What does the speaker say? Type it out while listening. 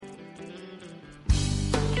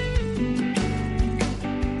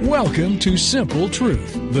Welcome to Simple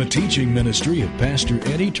Truth, the teaching ministry of Pastor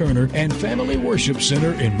Eddie Turner and Family Worship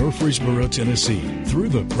Center in Murfreesboro, Tennessee. Through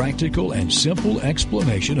the practical and simple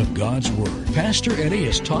explanation of God's Word, Pastor Eddie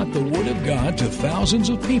has taught the Word of God to thousands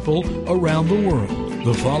of people around the world.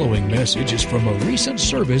 The following message is from a recent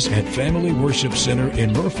service at Family Worship Center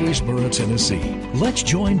in Murfreesboro, Tennessee. Let's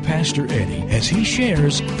join Pastor Eddie as he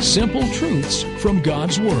shares simple truths from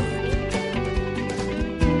God's Word.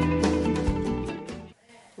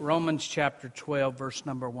 Romans chapter 12, verse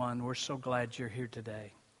number 1. We're so glad you're here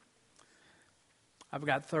today. I've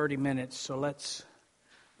got 30 minutes, so let's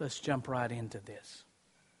jump right into this.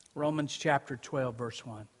 Romans chapter 12, verse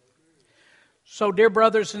 1. So, dear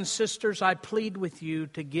brothers and sisters, I plead with you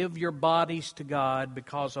to give your bodies to God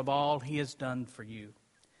because of all He has done for you.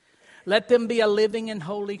 Let them be a living and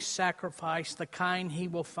holy sacrifice, the kind He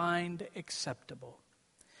will find acceptable.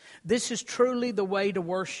 This is truly the way to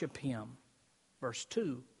worship Him. Verse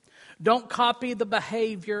 2. Don't copy the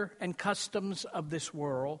behavior and customs of this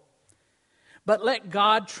world, but let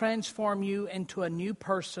God transform you into a new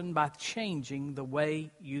person by changing the way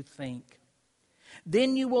you think.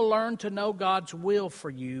 Then you will learn to know God's will for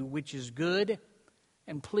you, which is good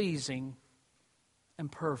and pleasing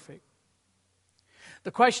and perfect.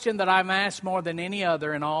 The question that I'm asked more than any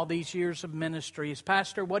other in all these years of ministry is,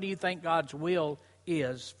 Pastor, what do you think God's will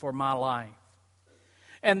is for my life?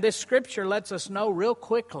 And this scripture lets us know real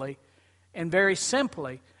quickly and very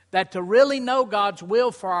simply that to really know God's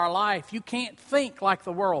will for our life, you can't think like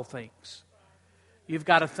the world thinks. You've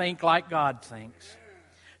got to think like God thinks.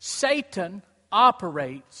 Satan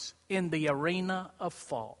operates in the arena of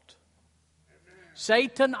fault.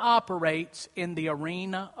 Satan operates in the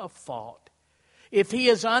arena of fault. If he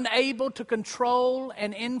is unable to control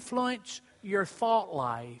and influence your thought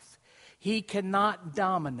life, he cannot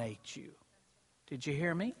dominate you. Did you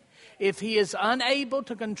hear me? If he is unable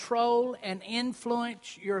to control and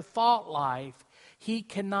influence your thought life, he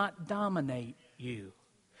cannot dominate you.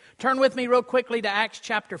 Turn with me real quickly to Acts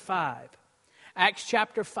chapter 5. Acts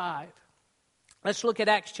chapter 5. Let's look at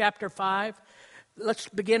Acts chapter 5. Let's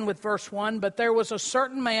begin with verse 1. But there was a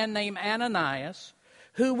certain man named Ananias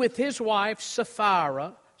who with his wife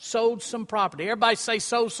Sapphira sold some property. Everybody say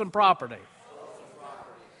sold some property.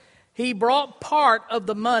 He brought part of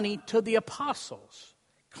the money to the apostles,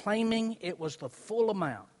 claiming it was the full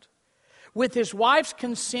amount. With his wife's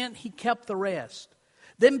consent, he kept the rest.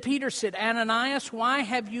 Then Peter said, Ananias, why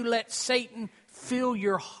have you let Satan fill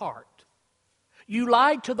your heart? You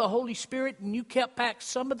lied to the Holy Spirit and you kept back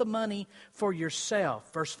some of the money for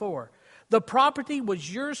yourself. Verse 4. The property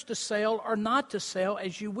was yours to sell or not to sell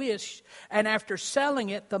as you wished, and after selling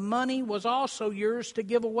it, the money was also yours to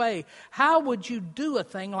give away. How would you do a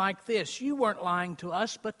thing like this? You weren't lying to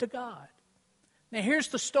us, but to God. Now here's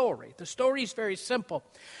the story. The story is very simple.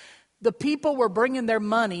 The people were bringing their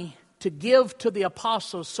money to give to the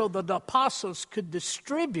apostles so that the apostles could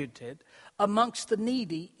distribute it amongst the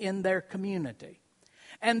needy in their community.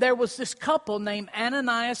 And there was this couple named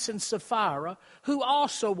Ananias and Sapphira who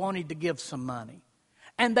also wanted to give some money.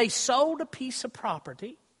 And they sold a piece of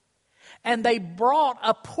property, and they brought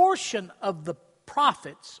a portion of the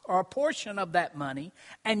profits or a portion of that money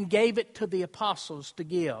and gave it to the apostles to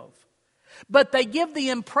give. But they give the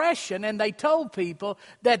impression, and they told people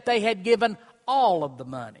that they had given all of the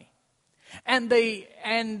money. And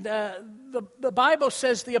the Bible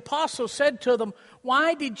says the apostles said to them,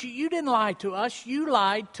 why did you didn't lie to us, you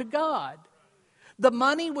lied to God. The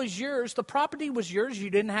money was yours, the property was yours, you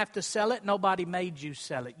didn't have to sell it, nobody made you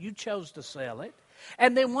sell it, you chose to sell it.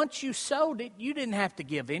 And then once you sold it, you didn't have to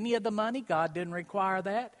give any of the money. God didn't require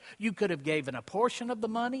that. You could have given a portion of the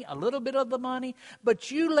money, a little bit of the money,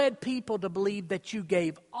 but you led people to believe that you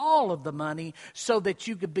gave all of the money so that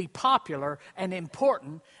you could be popular and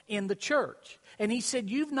important in the church. And he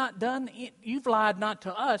said, you've lied not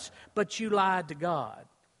to us, but you lied to God.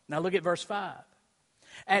 Now look at verse 5.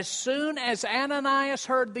 As soon as Ananias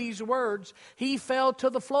heard these words, he fell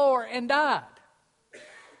to the floor and died.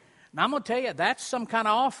 Now, I'm going to tell you, that's some kind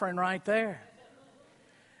of offering right there.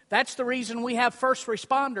 That's the reason we have first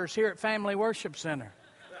responders here at Family Worship Center.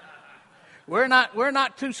 We're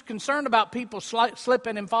not too concerned about people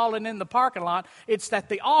slipping and falling in the parking lot. It's that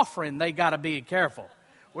the offering, they got to be careful.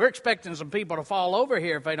 We're expecting some people to fall over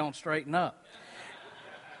here if they don't straighten up.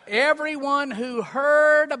 Everyone who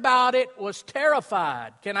heard about it was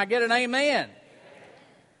terrified. Can I get an amen?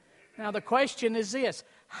 Now, the question is this.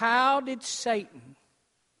 How did Satan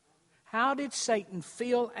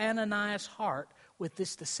fill Ananias' heart with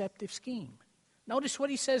this deceptive scheme? Notice what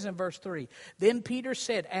he says in verse 3. Then Peter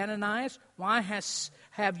said, Ananias, why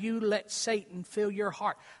have you let Satan fill your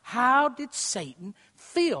heart? How did Satan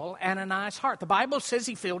fill Ananias' heart? The Bible says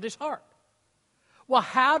he filled his heart. Well,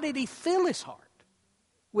 how did he fill his heart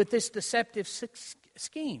with this deceptive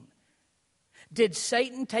scheme? Did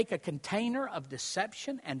Satan take a container of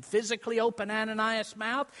deception and physically open Ananias'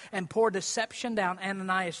 mouth and pour deception down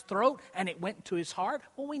Ananias' throat and it went to his heart?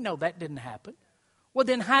 Well, we know that didn't happen. Well,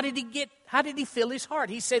 then how did he fill his heart?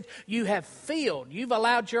 He said, you've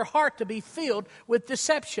allowed your heart to be filled with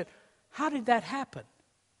deception. How did that happen?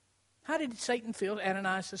 How did Satan fill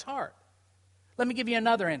Ananias' heart? Let me give you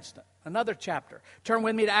another instant, another chapter. Turn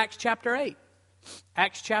with me to Acts chapter 8.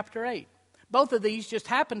 Acts chapter 8. Both of these just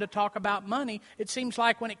happen to talk about money. It seems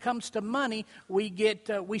like when it comes to money,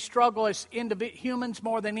 we struggle as humans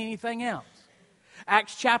more than anything else.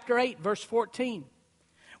 Acts chapter 8, verse 14.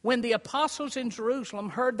 When the apostles in Jerusalem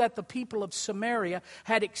heard that the people of Samaria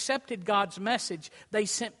had accepted God's message, they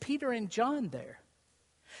sent Peter and John there.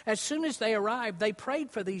 As soon as they arrived, they prayed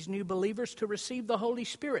for these new believers to receive the Holy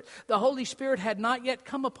Spirit. The Holy Spirit had not yet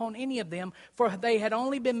come upon any of them, for they had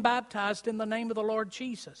only been baptized in the name of the Lord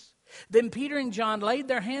Jesus. Then Peter and John laid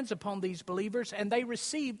their hands upon these believers, and they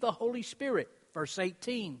received the Holy Spirit. Verse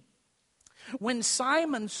 18. When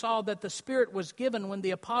Simon saw that the Spirit was given when the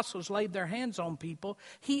apostles laid their hands on people,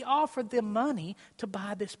 he offered them money to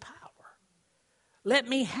buy this power. Let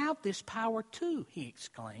me have this power too, he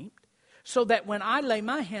exclaimed, so that when I lay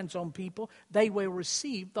my hands on people, they will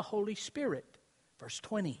receive the Holy Spirit. Verse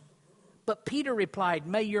 20. But Peter replied,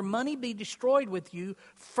 may your money be destroyed with you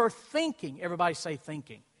for thinking. Everybody say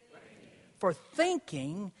thinking. For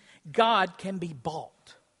thinking God can be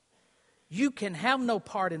bought. You can have no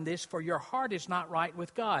part in this, for your heart is not right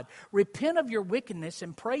with God. Repent of your wickedness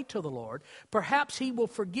and pray to the Lord. Perhaps he will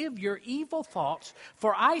forgive your evil thoughts,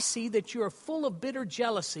 for I see that you are full of bitter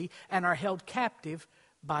jealousy and are held captive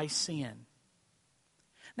by sin.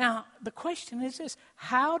 Now, the question is this: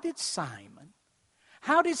 how did Simon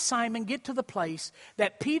get to the place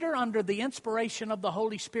that Peter, under the inspiration of the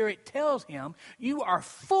Holy Spirit, tells him, you are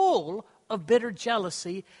full of bitter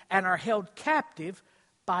jealousy and are held captive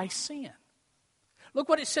by sin? Look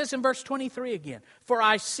what it says in verse 23 again. For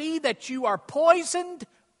I see that you are poisoned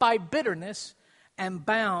by bitterness and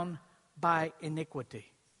bound by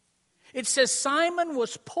iniquity. It says Simon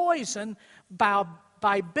was poisoned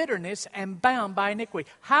by bitterness and bound by iniquity.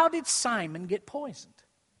 How did Simon get poisoned?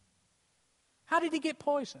 How did he get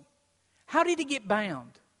poisoned? How did he get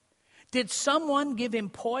bound? Did someone give him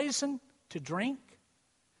poison to drink?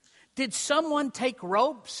 Did someone take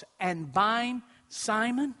ropes and bind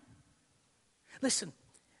Simon? Listen,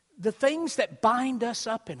 the things that bind us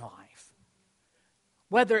up in life,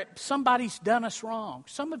 whether somebody's done us wrong,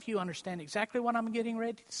 some of you understand exactly what I'm getting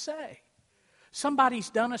ready to say. Somebody's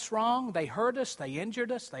done us wrong, they hurt us, they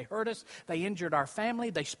injured us, they hurt us, they injured our family,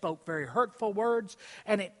 they spoke very hurtful words,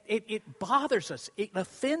 and it bothers us, it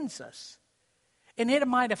offends us. And it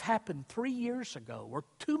might have happened 3 years ago, or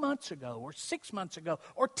 2 months ago, or 6 months ago,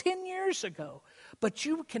 or 10 years ago. But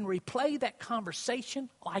you can replay that conversation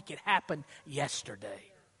like it happened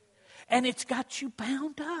yesterday. And it's got you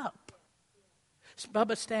bound up.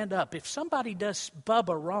 Bubba, stand up. If somebody does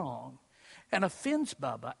Bubba wrong and offends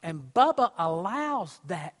Bubba, and Bubba allows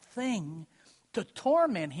that thing to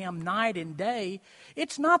torment him night and day,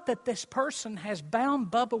 it's not that this person has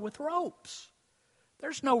bound Bubba with ropes.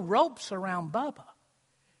 There's no ropes around Bubba.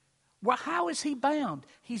 Well, how is he bound?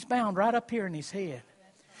 He's bound right up here in his head.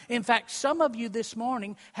 In fact, some of you this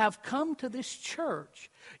morning have come to this church.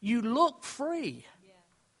 You look free,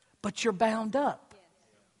 but you're bound up.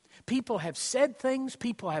 People have said things,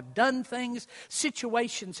 people have done things,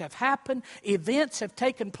 situations have happened, events have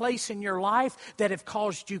taken place in your life that have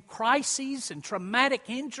caused you crises and traumatic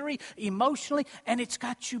injury emotionally, and it's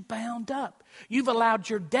got you bound up. You've allowed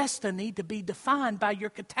your destiny to be defined by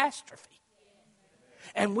your catastrophe.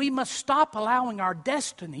 And we must stop allowing our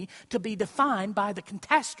destiny to be defined by the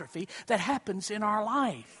catastrophe that happens in our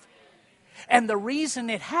life. And the reason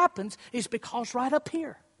it happens is because right up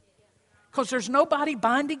here. Because there's nobody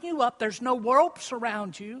binding you up. There's no ropes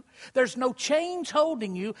around you. There's no chains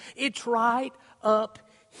holding you. It's right up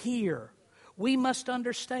here. We must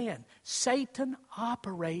understand Satan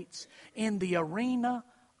operates in the arena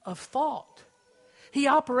of thought. He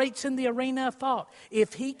operates in the arena of thought.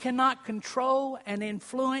 If he cannot control and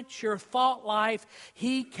influence your thought life,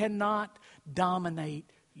 he cannot dominate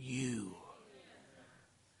you.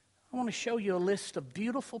 I want to show you a list of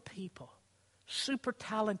beautiful people, super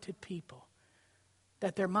talented people,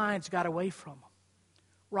 that their minds got away from them.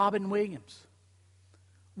 Robin Williams,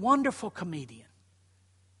 wonderful comedian.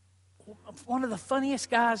 one of the funniest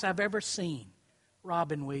guys I've ever seen,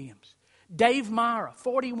 Robin Williams. Dave Myra,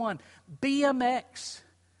 41, BMX.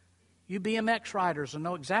 You BMX riders will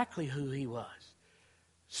know exactly who he was.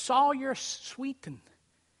 Sawyer Sweeten,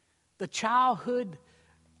 the childhood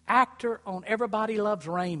actor on Everybody Loves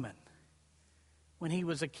Raymond when he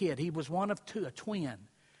was a kid. He was one of two, a twin.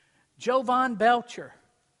 Jovan Belcher,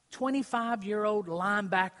 25-year-old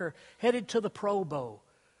linebacker headed to the Pro Bowl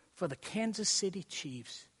for the Kansas City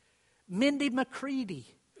Chiefs. Mindy McCready,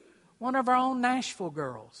 one of our own Nashville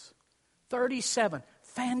girls, 37,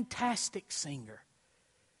 fantastic singer.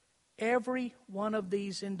 Every one of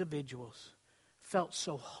these individuals felt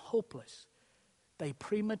so hopeless, they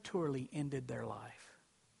prematurely ended their life.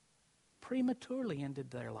 Prematurely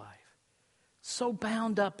ended their life. So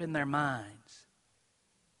bound up in their minds.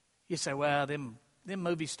 You say, well, them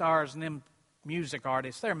movie stars and them music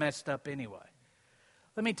artists, they're messed up anyway.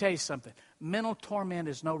 Let me tell you something. Mental torment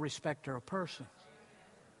is no respecter of persons.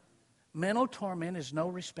 Mental torment is no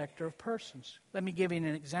respecter of persons. Let me give you an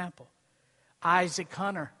example. Isaac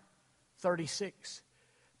Hunter, 36,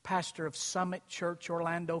 pastor of Summit Church,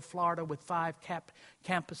 Orlando, Florida, with 5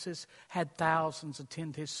 campuses, had thousands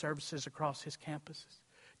attend his services across his campuses.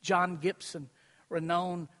 John Gibson,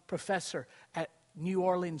 renowned professor at New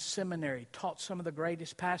Orleans Seminary, taught some of the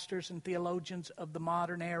greatest pastors and theologians of the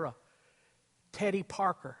modern era. Teddy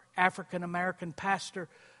Parker, African-American pastor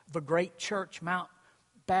of a great church,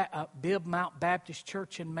 Bibb Mount Baptist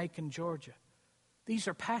Church in Macon, Georgia. These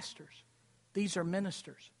are pastors. These are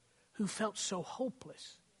ministers who felt so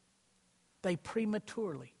hopeless, they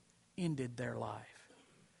prematurely ended their life.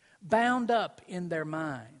 Bound up in their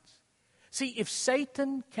minds. See, if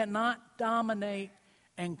Satan cannot dominate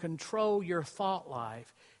and control your thought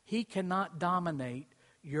life, he cannot dominate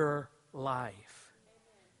your life.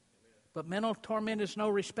 But mental torment is no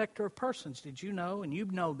respecter of persons. Did you know, and you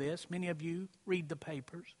know this, many of you read the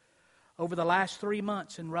papers, over the last 3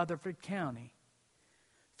 months in Rutherford County,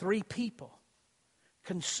 3 people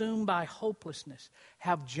consumed by hopelessness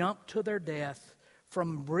have jumped to their death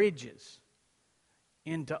from bridges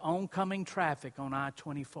into oncoming traffic on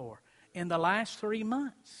I-24. In the last 3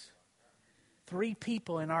 months, 3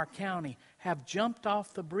 people in our county have jumped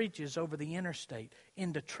off the bridges over the interstate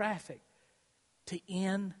into traffic to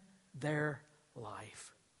end their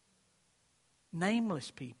life. Nameless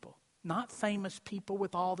people, not famous people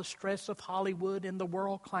with all the stress of Hollywood and the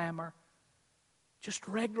world clamor, just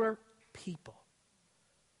regular people,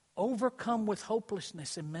 overcome with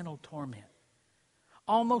hopelessness and mental torment.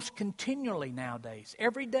 Almost continually nowadays,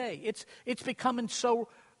 every day, it's becoming so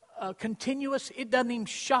continuous, it doesn't even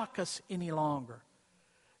shock us any longer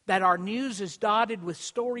that our news is dotted with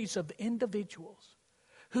stories of individuals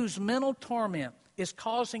whose mental torment is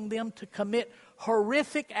causing them to commit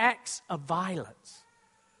horrific acts of violence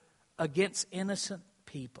against innocent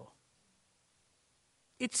people.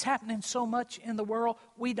 It's happening so much in the world,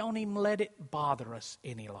 we don't even let it bother us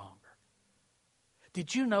any longer.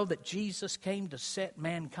 Did you know that Jesus came to set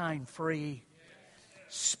mankind free?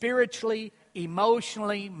 Spiritually,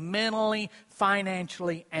 emotionally, mentally,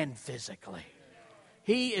 financially, and physically.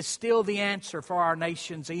 He is still the answer for our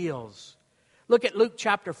nation's ills. Look at Luke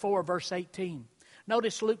chapter 4, verse 18.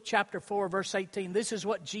 Notice Luke chapter 4, verse 18. This is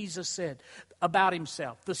what Jesus said about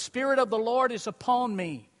himself. The Spirit of the Lord is upon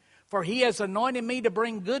me, for he has anointed me to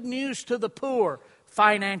bring good news to the poor,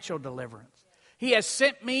 financial deliverance. He has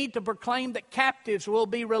sent me to proclaim that captives will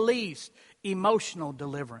be released, emotional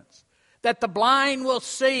deliverance. That the blind will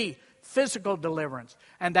see, physical deliverance.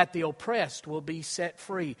 And that the oppressed will be set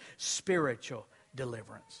free, spiritual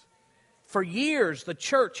deliverance. For years, the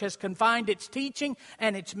church has confined its teaching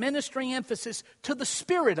and its ministry emphasis to the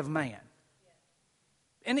spirit of man.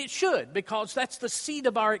 And it should, because that's the seat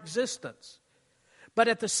of our existence. But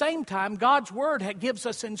at the same time, God's Word gives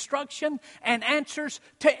us instruction and answers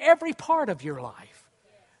to every part of your life.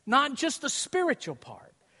 Not just the spiritual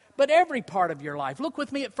part, but every part of your life. Look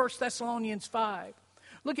with me at 1 Thessalonians 5.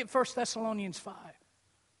 Look at 1 Thessalonians 5.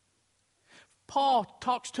 Paul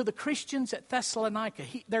talks to the Christians at Thessalonica.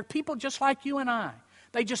 They're people just like you and I.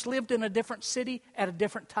 They just lived in a different city at a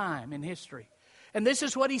different time in history. And this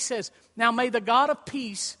is what he says. Now may the God of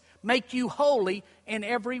peace make you holy in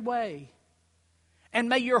every way. And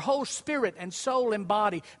may your whole spirit and soul and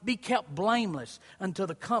body be kept blameless until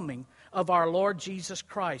the coming of our Lord Jesus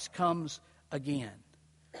Christ comes again.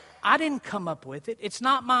 I didn't come up with it. It's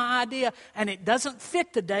not my idea. And it doesn't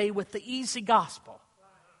fit today with the easy gospel.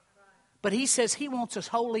 But he says he wants us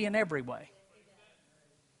holy in every way.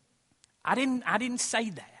 I didn't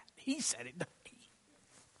say that. He said it.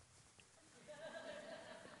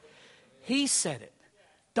 He said it.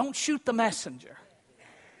 Don't shoot the messenger.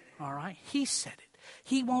 All right? He said it.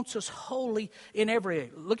 He wants us holy in every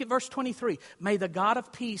area. Look at verse 23. May the God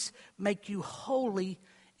of peace make you holy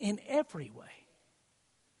in every way.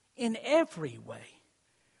 In every way.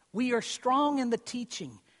 We are strong in the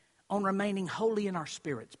teaching on remaining holy in our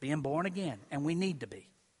spirits, being born again, and we need to be.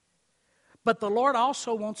 But the Lord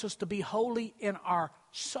also wants us to be holy in our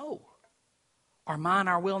soul, our mind,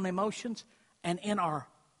 our will, and emotions, and in our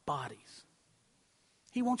bodies.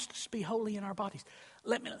 He wants us to be holy in our bodies.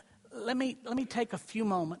 Let me take a few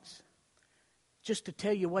moments just to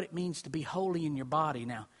tell you what it means to be holy in your body.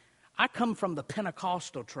 Now, I come from the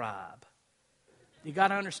Pentecostal tribe. You got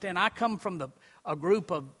to understand, I come from a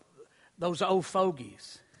group of those old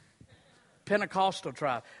fogies. Pentecostal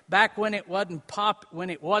tribe. Back when it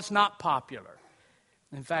was not popular.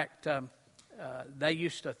 In fact, they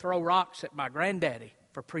used to throw rocks at my granddaddy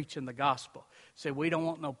for preaching the gospel. Said, we don't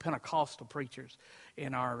want no Pentecostal preachers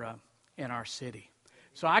in our city.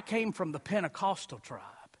 So I came from the Pentecostal tribe,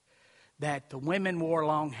 that the women wore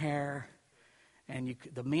long hair, and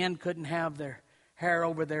the men couldn't have their hair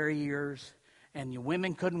over their ears, and the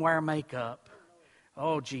women couldn't wear makeup.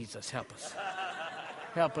 Oh, Jesus, help us.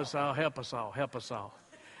 Help us all, help us all, help us all.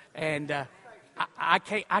 And I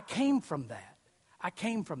came from that. I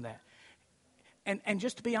came from that. And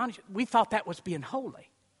just to be honest, we thought that was being holy.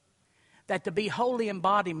 That to be holy in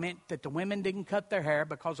body meant that the women didn't cut their hair,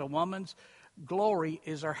 because a woman's glory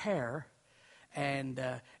is her hair. And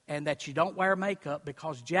that you don't wear makeup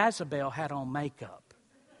because Jezebel had on makeup.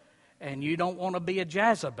 And you don't want to be a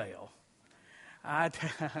Jezebel. I'd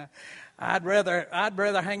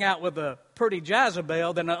rather hang out with a pretty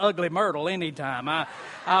Jezebel than an ugly Myrtle anytime.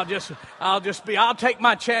 I'll take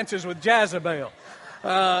my chances with Jezebel.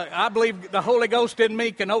 I believe the Holy Ghost in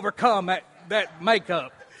me can overcome that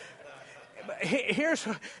makeup. Here's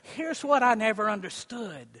what I never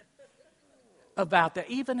understood about that.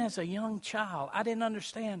 Even as a young child, I didn't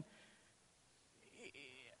understand.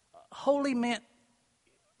 Holy meant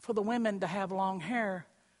for the women to have long hair.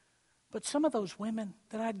 But some of those women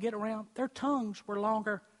that I'd get around, their tongues were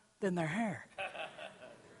longer than their hair.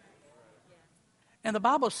 And the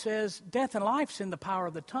Bible says death and life's in the power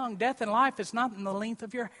of the tongue. Death and life is not in the length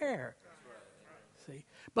of your hair. See?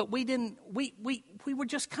 But we were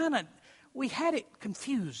just we had it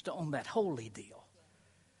confused on that holy deal.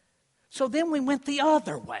 So then we went the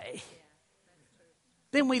other way.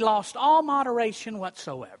 Then we lost all moderation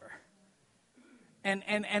whatsoever. And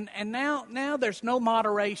now there's no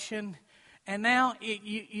moderation. And now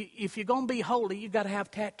if you're going to be holy, you've got to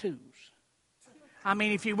have tattoos. I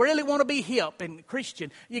mean, if you really want to be hip and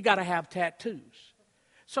Christian, you got to have tattoos.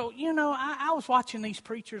 So, I was watching these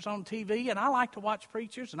preachers on TV, and I like to watch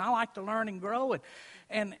preachers, and I like to learn and grow.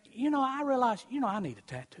 And I realized, I need a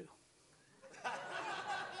tattoo.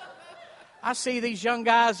 I see these young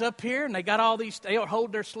guys up here, and they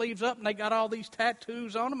hold their sleeves up, and they got all these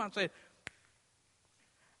tattoos on them. I said,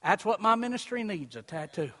 that's what my ministry needs, a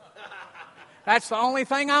tattoo. That's the only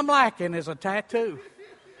thing I'm lacking is a tattoo.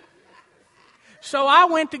 So I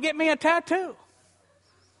went to get me a tattoo.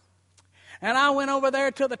 And I went over there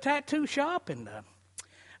to the tattoo shop, and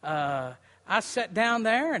I sat down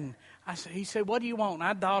there, and he said, what do you want? And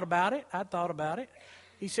I thought about it.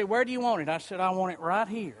 He said, where do you want it? I said, I want it right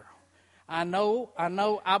here. I know.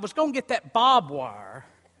 I was going to get that barbed wire,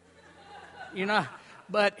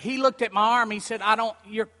 But he looked at my arm. He said,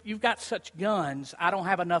 you've got such guns. I don't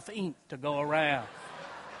have enough ink to go around.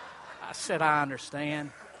 I said, I understand.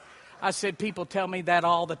 I said, people tell me that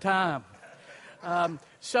all the time.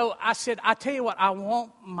 So I said, I tell you what, I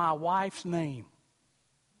want my wife's name.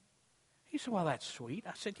 He said, well, that's sweet.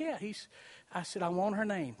 I said, yeah. I said, I want her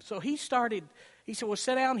name. So he said, well,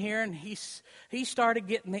 sit down here. And he started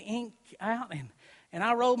getting the ink out. And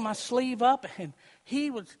I rolled my sleeve up, and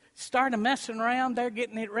he was starting messing around there,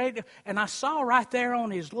 getting it ready. And I saw right there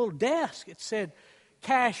on his little desk, it said,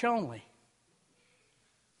 cash only.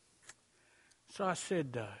 So I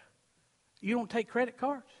said, you don't take credit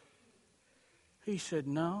cards? He said,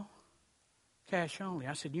 no, cash only.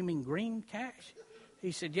 I said, you mean green cash?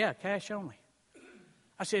 He said, yeah, cash only.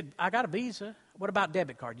 I said, I got a Visa. What about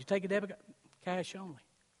debit card? You take a debit card? Cash only.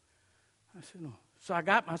 I said, no. So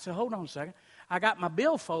I said, hold on a second. I got my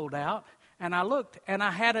billfold out, and I looked, and I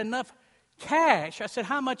had enough cash. I said,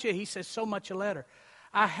 how much? He said, so much a letter.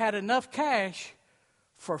 I had enough cash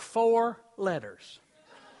for 4 letters.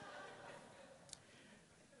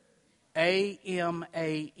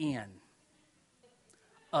 A-M-A-N.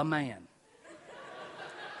 A man.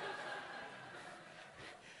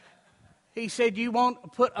 He said, you want to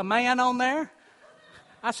put a man on there?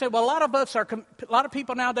 I said, well, a lot of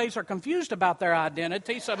people nowadays are confused about their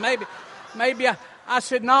identity, so maybe I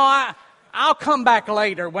said, no, I'll come back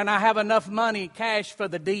later when I have enough money, cash for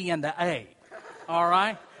the D and the A. All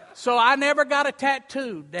right? So I never got a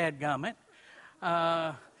tattoo, dadgummit.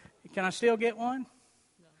 Can I still get one?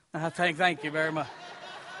 No. Thank you very much.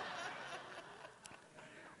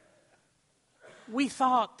 We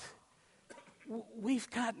thought, we've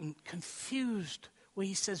gotten confused when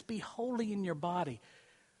he says, be holy in your body.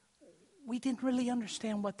 We didn't really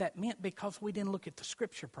understand what that meant because we didn't look at the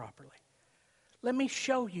scripture properly. Let me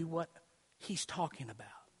show you what he's talking about.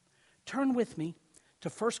 Turn with me to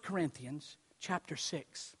 1 Corinthians chapter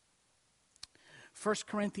 6. 1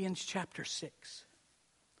 Corinthians chapter 6.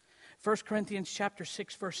 1 Corinthians chapter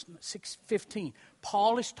 6, verse 15.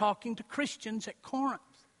 Paul is talking to Christians at Corinth.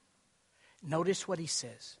 Notice what he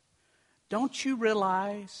says. Don't you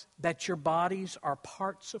realize that your bodies are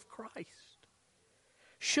parts of Christ?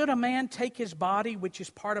 Should a man take his body, which is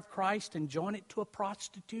part of Christ, and join it to a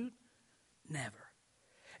prostitute? Never.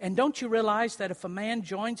 And don't you realize that if a man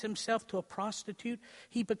joins himself to a prostitute,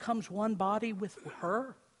 he becomes one body with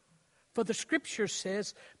her? For the scripture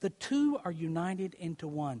says, the two are united into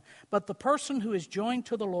one. But the person who is joined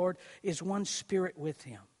to the Lord is one spirit with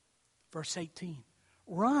him. Verse 18.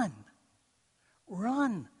 Run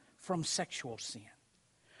from sexual sin.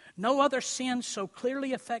 No other sin so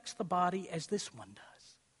clearly affects the body as this one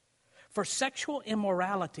does. For sexual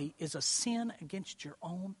immorality is a sin against your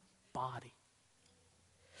own body.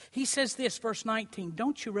 He says this, verse 19,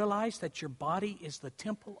 don't you realize that your body is the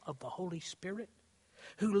temple of the Holy Spirit,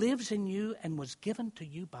 who lives in you and was given to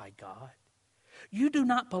you by God? You do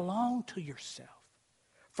not belong to yourself,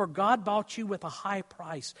 for God bought you with a high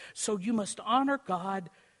price, so you must honor God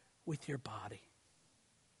with your body.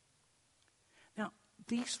 Now,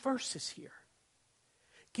 these verses here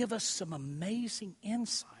give us some amazing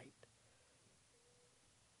insight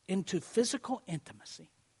into physical intimacy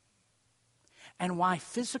and why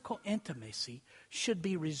physical intimacy should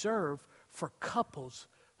be reserved for couples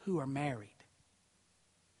who are married,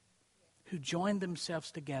 who join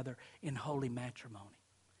themselves together in holy matrimony.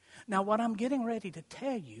 Now, what I'm getting ready to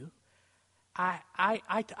tell you, I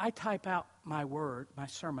type out my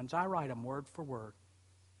sermons. I write them word for word.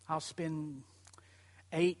 I'll spend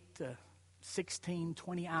 8 to 16,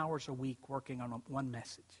 20 hours a week working on one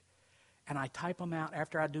message. And I type them out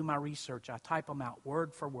after I do my research. I type them out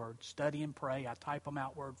word for word. Study and pray. I type them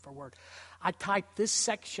out word for word. I typed this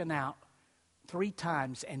section out 3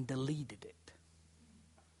 times and deleted it.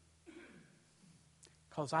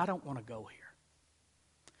 Because I don't want to go here.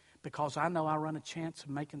 Because I know I run a chance of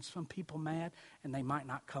making some people mad and they might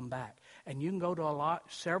not come back. And you can go to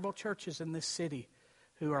several churches in this city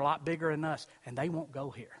who are a lot bigger than us, and they won't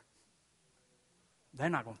go here. They're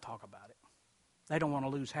not going to talk about it. They don't want to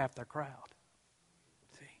lose half their crowd.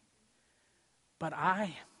 See? But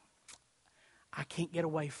I can't get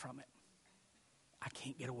away from it. I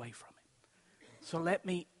can't get away from it. So let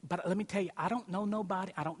me tell you, I don't know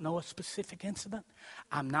nobody. I don't know a specific incident.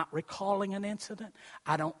 I'm not recalling an incident.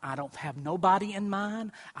 I don't have nobody in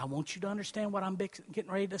mind. I want you to understand what I'm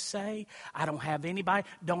getting ready to say. I don't have anybody.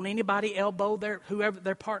 Don't anybody elbow whoever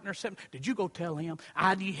their partner said, did you go tell him?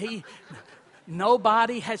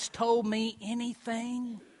 Nobody has told me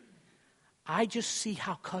anything. I just see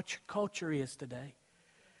how culture is today.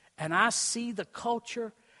 And I see the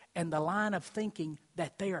culture and the line of thinking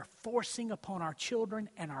that they are forcing upon our children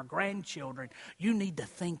and our grandchildren. You need to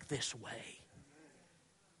think this way.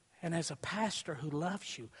 And as a pastor who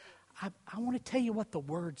loves you, I want to tell you what the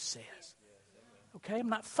Word says. Okay? I'm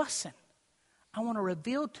not fussing. I want to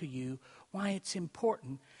reveal to you why it's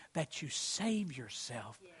important that you save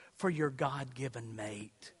yourself for your God-given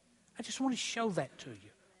mate. I just want to show that to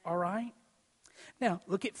you. All right? Now,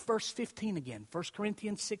 look at verse 15 again. 1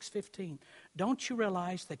 Corinthians 6:15. Don't you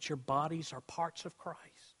realize that your bodies are parts of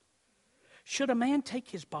Christ? Should a man take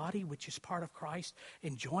his body, which is part of Christ,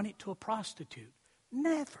 and join it to a prostitute?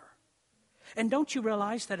 Never. And don't you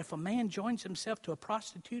realize that if a man joins himself to a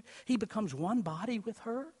prostitute, he becomes one body with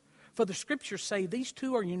her? For the scriptures say these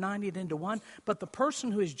two are united into one, but the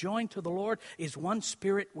person who is joined to the Lord is one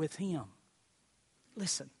spirit with him.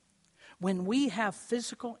 Listen, when we have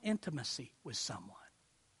physical intimacy with someone,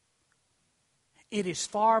 it is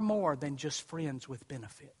far more than just friends with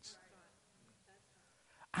benefits.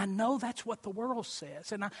 I know that's what the world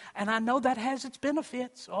says, and I know that has its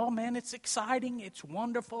benefits. Oh man, it's exciting, it's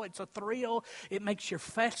wonderful, it's a thrill, it makes your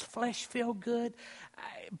flesh feel good,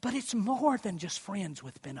 but it's more than just friends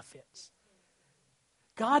with benefits.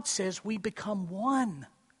 God says we become one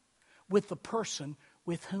with the person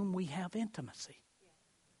with whom we have intimacy.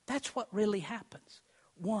 That's what really happens.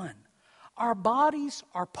 One, our bodies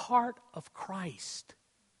are part of Christ.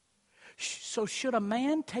 So should a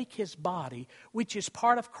man take his body, which is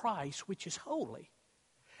part of Christ, which is holy,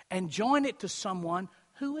 and join it to someone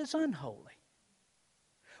who is unholy?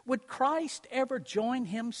 Would Christ ever join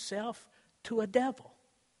himself to a devil?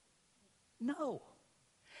 No.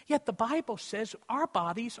 Yet the Bible says our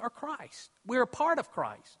bodies are Christ. We're a part of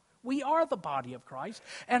Christ. We are the body of Christ,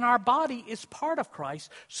 and our body is part of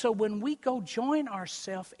Christ. So when we go join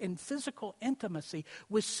ourselves in physical intimacy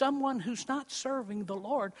with someone who's not serving the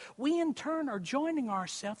Lord, we in turn are joining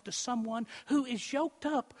ourselves to someone who is yoked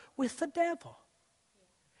up with the devil.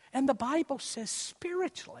 And the Bible says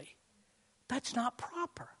spiritually, that's not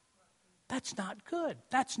proper. That's not good.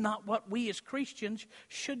 That's not what we as Christians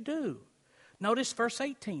should do. Notice verse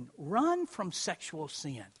 18. Run from sexual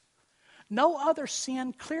sin. No other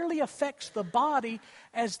sin clearly affects the body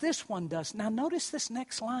as this one does. Now notice this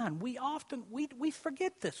next line. We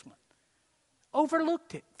forget this one.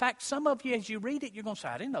 Overlooked it. In fact, some of you, as you read it, you're going to say,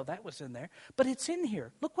 I didn't know that was in there. But it's in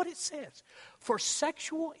here. Look what it says. For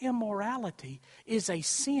sexual immorality is a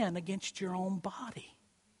sin against your own body.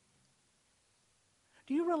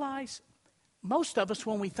 Do you realize most of us,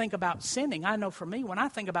 when we think about sinning, I know for me, when I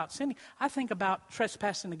think about sinning, I think about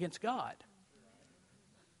trespassing against God.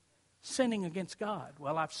 Sinning against God.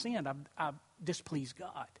 Well, I've sinned. I've displeased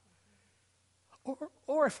God.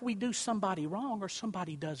 Or if we do somebody wrong or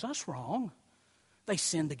somebody does us wrong, they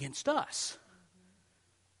sinned against us.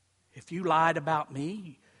 If you lied about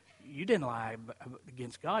me, you didn't lie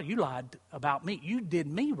against God. You lied about me. You did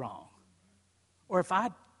me wrong. Or if I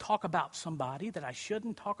talk about somebody that I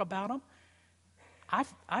shouldn't talk about them,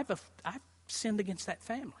 I've sinned against that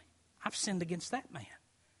family. I've sinned against that man.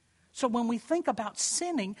 So when we think about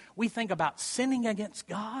sinning, we think about sinning against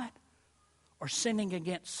God or sinning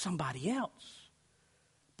against somebody else.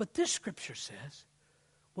 But this scripture says,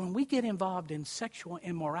 when we get involved in sexual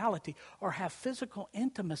immorality or have physical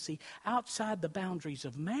intimacy outside the boundaries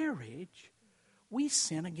of marriage, we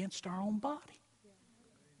sin against our own body.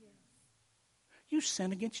 You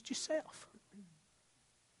sin against yourself.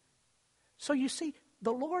 So you see,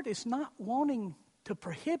 the Lord is not wanting to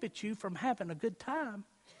prohibit you from having a good time.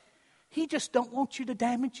 He just don't want you to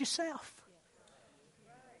damage yourself.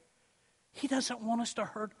 He doesn't want us to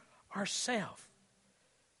hurt ourselves.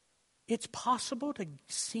 It's possible to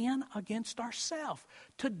sin against ourselves,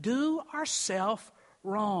 to do ourselves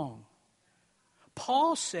wrong.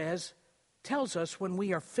 Paul tells us when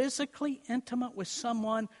we are physically intimate with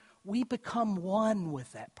someone, we become one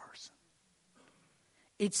with that person.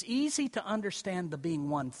 It's easy to understand the being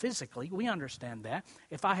one physically. We understand that.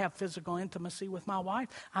 If I have physical intimacy with my wife,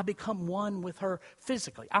 I become one with her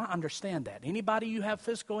physically. I understand that. Anybody you have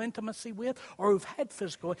physical intimacy with or who've had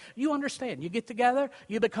physical, you understand. You get together,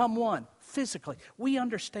 you become one physically. We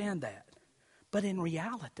understand that. But in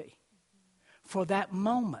reality, for that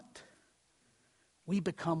moment, we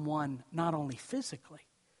become one not only physically,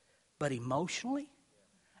 but emotionally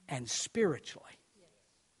and spiritually.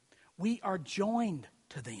 We are joined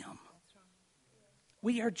to them.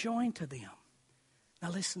 We are joined to them. Now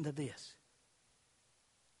listen to this.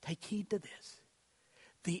 Take heed to this.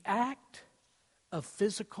 The act of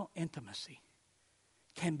physical intimacy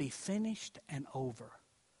can be finished and over.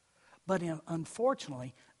 But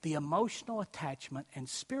unfortunately, the emotional attachment and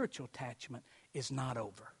spiritual attachment is not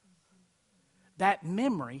over. That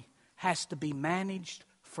memory has to be managed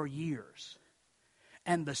for years.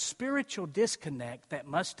 And the spiritual disconnect that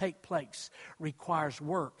must take place requires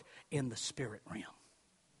work in the spirit realm.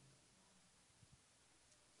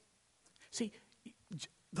 See,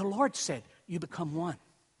 the Lord said, you become one.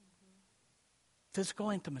 Physical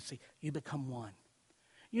intimacy, you become one.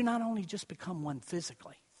 You not only just become one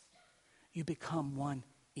physically, you become one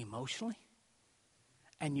emotionally,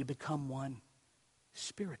 and you become one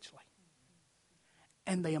spiritually.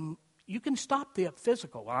 And you can stop the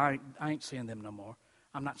physical. Well, I ain't seeing them no more.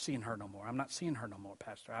 I'm not seeing her no more. I'm not seeing her no more,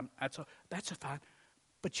 Pastor. That's a fine.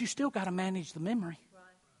 But you still got to manage the memory.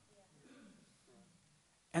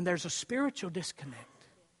 And there's a spiritual disconnect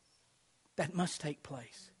that must take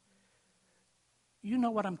place. You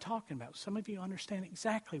know what I'm talking about. Some of you understand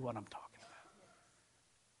exactly what I'm talking about.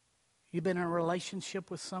 You've been in a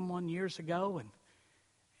relationship with someone years ago,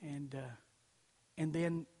 and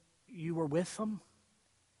then you were with them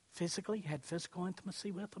physically, had physical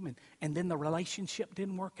intimacy with them, and then the relationship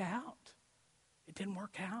didn't work out. It didn't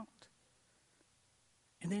work out.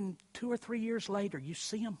 And then 2 or 3 years later, you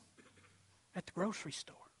see them at the grocery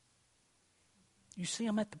store. You see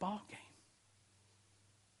them at the ball game.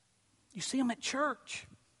 You see them at church.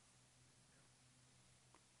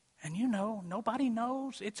 And you know, nobody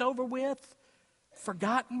knows. It's over with,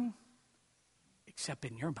 forgotten, except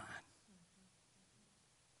in your mind.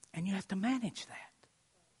 And you have to manage that.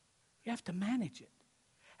 You have to manage it.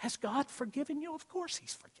 Has God forgiven you? Of course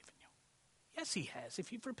He's forgiven you. Yes, He has.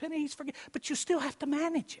 If you've repented, He's forgiven. But you still have to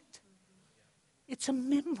manage it. It's a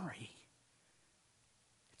memory.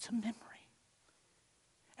 It's a memory.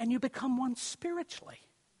 And you become one spiritually.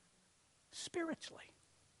 Spiritually.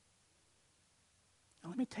 Now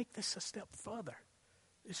let me take this a step further.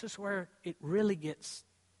 This is where it really gets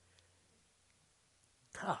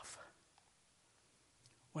tough.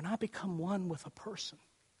 When I become one with a person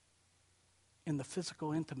in the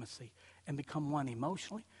physical intimacy and become one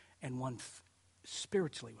emotionally and one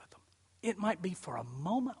spiritually with them, it might be for a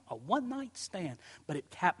moment, a one-night stand, but it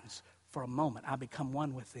happens for a moment. I become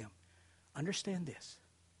one with them. Understand this.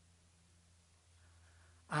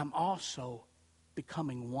 I'm also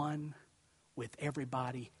becoming one with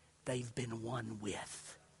everybody they've been one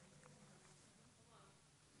with.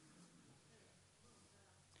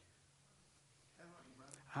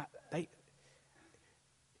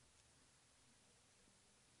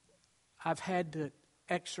 I've had to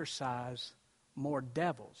exorcise more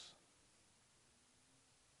devils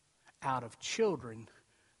out of children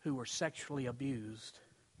who were sexually abused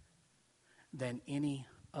than any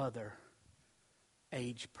other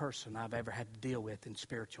aged person I've ever had to deal with in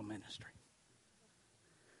spiritual ministry.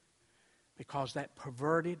 Because that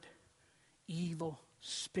perverted, evil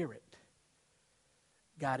spirit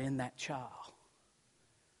got in that child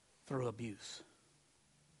through abuse.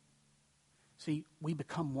 See, we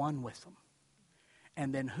become one with them.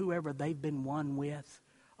 And then whoever they've been one with,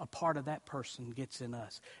 a part of that person gets in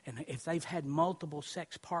us. And if they've had multiple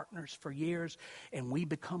sex partners for years and we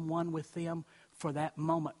become one with them for that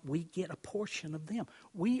moment, we get a portion of them.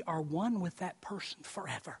 We are one with that person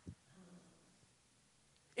forever.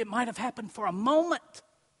 It might have happened for a moment,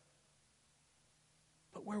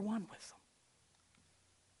 but we're one with them.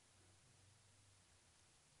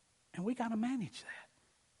 And we got to manage that.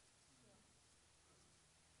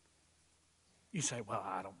 You say, well,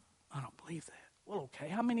 I don't believe that. Well, okay.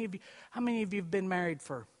 How many of you have been married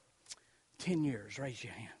for 10 years? Raise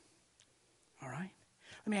your hand. All right.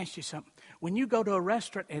 Let me ask you something. When you go to a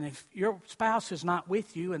restaurant and if your spouse is not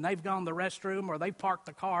with you and they've gone to the restroom or they've parked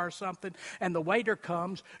the car or something and the waiter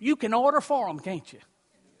comes, you can order for them, can't you?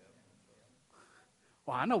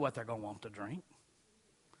 Well, I know what they're going to want to drink.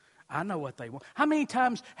 I know what they want. How many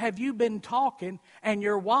times have you been talking and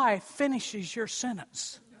your wife finishes your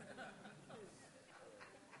sentence?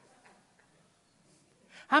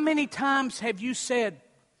 How many times have you said,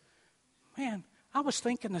 man, I was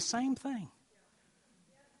thinking the same thing.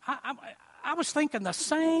 I was thinking the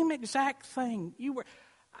same exact thing.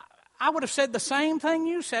 I would have said the same thing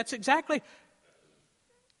you said. That's exactly.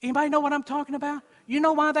 Anybody know what I'm talking about? You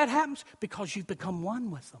know why that happens? Because you've become one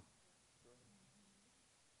with them.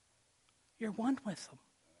 You're one with them.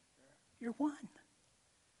 You're one.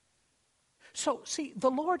 So, see,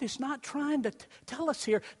 the Lord is not trying to tell us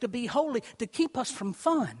here to be holy, to keep us from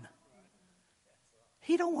fun.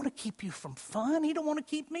 He don't want to keep you from fun. He don't want to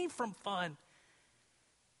keep me from fun.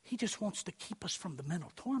 He just wants to keep us from the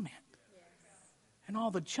mental torment and all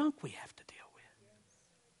the junk we have to deal with.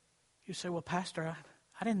 You say, well, Pastor,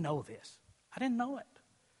 I didn't know this. I didn't know it.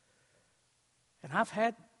 And I've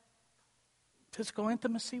had physical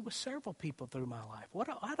intimacy with several people through my life.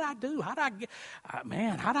 How did I do? How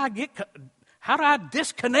do I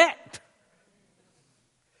disconnect?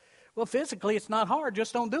 Well, physically, it's not hard.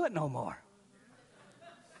 Just don't do it no more.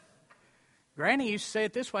 Granny used to say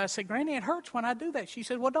it this way. I said, Granny, it hurts when I do that. She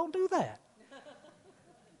said, well, don't do that.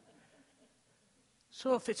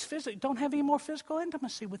 So if it's physical, don't have any more physical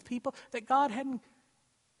intimacy with people that God hadn't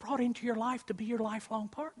brought into your life to be your lifelong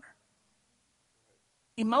partner.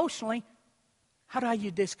 Emotionally, how do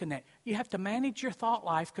you disconnect? You have to manage your thought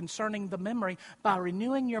life concerning the memory by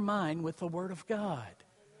renewing your mind with the Word of God.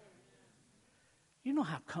 You know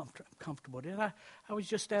how comfortable it is. I was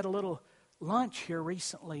just at a little lunch here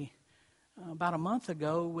recently, about a month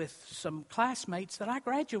ago, with some classmates that I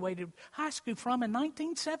graduated high school from in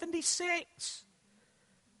 1976.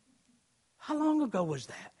 How long ago was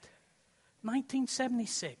that?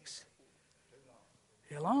 1976.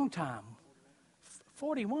 A long time.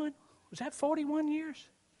 41. Was that 41 years?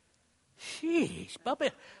 Jeez,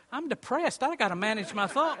 Bubba, I'm depressed. I got to manage my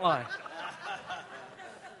thought life.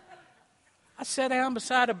 I sat down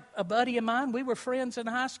beside a buddy of mine. We were friends in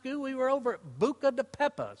high school. We were over at Buca de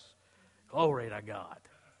Pepas. Glory to God.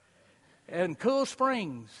 In Cool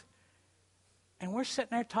Springs. And we're sitting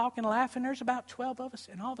there talking, laughing. There's about 12 of us.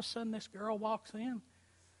 And all of a sudden, this girl walks in.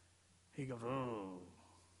 He goes, oh.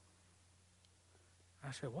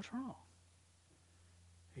 I said, what's wrong?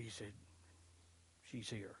 He said, she's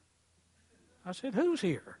here. I said, who's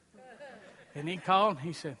here? And he called, and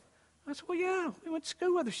he said, I said, well, yeah, we went to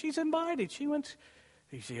school with her. She's invited.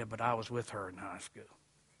 He said, yeah, but I was with her in high school.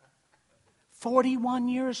 41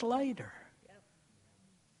 years later,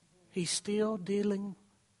 he's still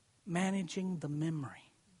managing the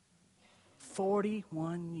memory.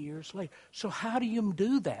 41 years later. So how do you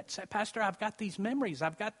do that? Say, Pastor, I've got these memories.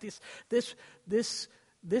 I've got this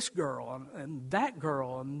girl and that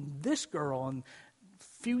girl and this girl, and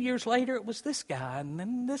a few years later it was this guy and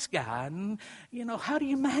then this guy. And, how do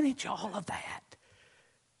you manage all of that?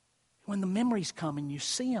 When the memories come and you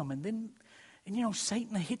see them, and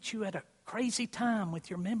Satan hits you at a crazy time with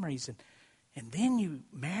your memories, and then you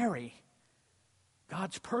marry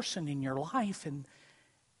God's person in your life, and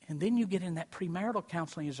then you get in that premarital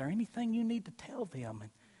counseling. Is there anything you need to tell them?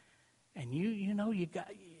 And you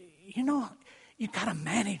got to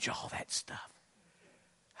manage all that stuff.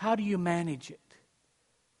 How do you manage it?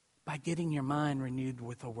 By getting your mind renewed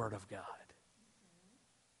with the Word of God.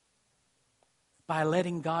 By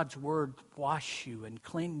letting God's Word wash you and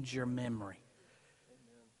cleanse your memory.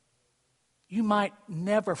 You might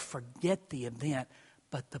never forget the event,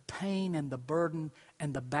 but the pain and the burden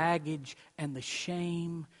and the baggage and the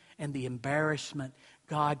shame and the embarrassment,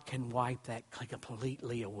 God can wipe that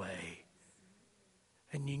completely away.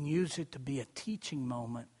 And you can use it to be a teaching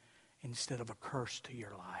moment instead of a curse to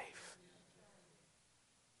your life.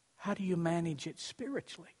 How do you manage it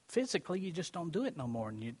spiritually? Physically, you just don't do it no more,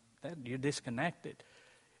 and you're disconnected.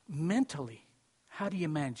 Mentally, how do you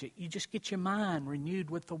manage it? You just get your mind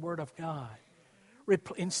renewed with the Word of God.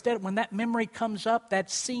 Instead, when that memory comes up,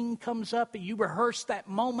 that scene comes up, and you rehearse that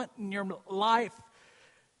moment in your life,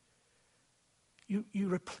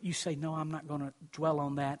 you say, no, I'm not going to dwell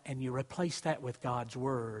on that, and you replace that with God's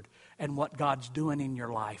Word and what God's doing in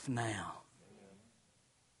your life now.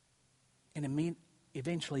 And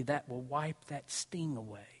eventually that will wipe that sting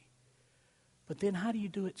away. But then how do you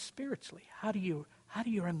do it spiritually? How do you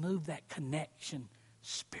remove that connection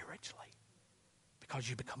spiritually? Because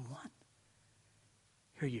you become one.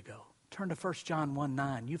 Here you go. Turn to 1 John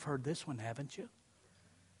 1:9. You've heard this one, haven't you?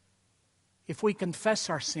 If we confess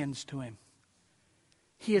our sins to Him,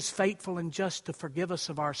 He is faithful and just to forgive us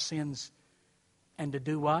of our sins and to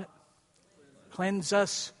do what? Cleanse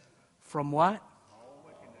us from what?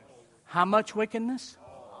 How much wickedness?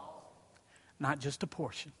 Not just a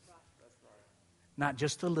portion. Not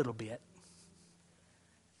just a little bit.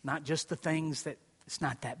 Not just the things that it's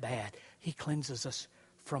not that bad. He cleanses us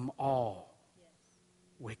from all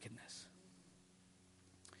wickedness.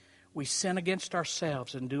 We sin against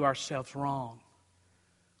ourselves and do ourselves wrong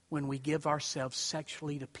when we give ourselves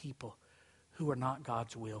sexually to people who are not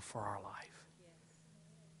God's will for our life.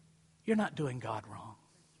 You're not doing God wrong.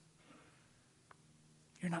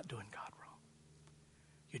 You're not doing God wrong.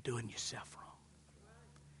 You're doing yourself wrong.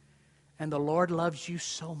 And the Lord loves you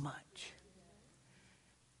so much.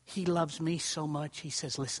 He loves me so much. He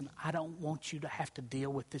says, listen, I don't want you to have to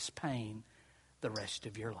deal with this pain the rest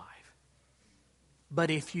of your life. But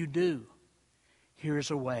if you do,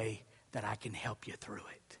 here's a way that I can help you through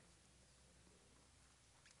it.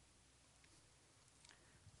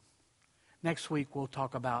 Next week we'll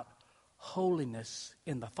talk about holiness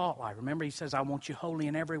in the thought life. Remember, He says, I want you holy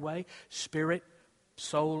in every way, spirit,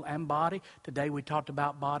 soul, and body. Today we talked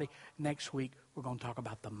about body. Next week we're going to talk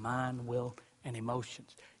about the mind, will, and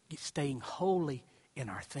emotions. Staying holy in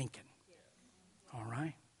our thinking. All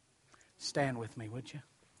right? Stand with me, would you?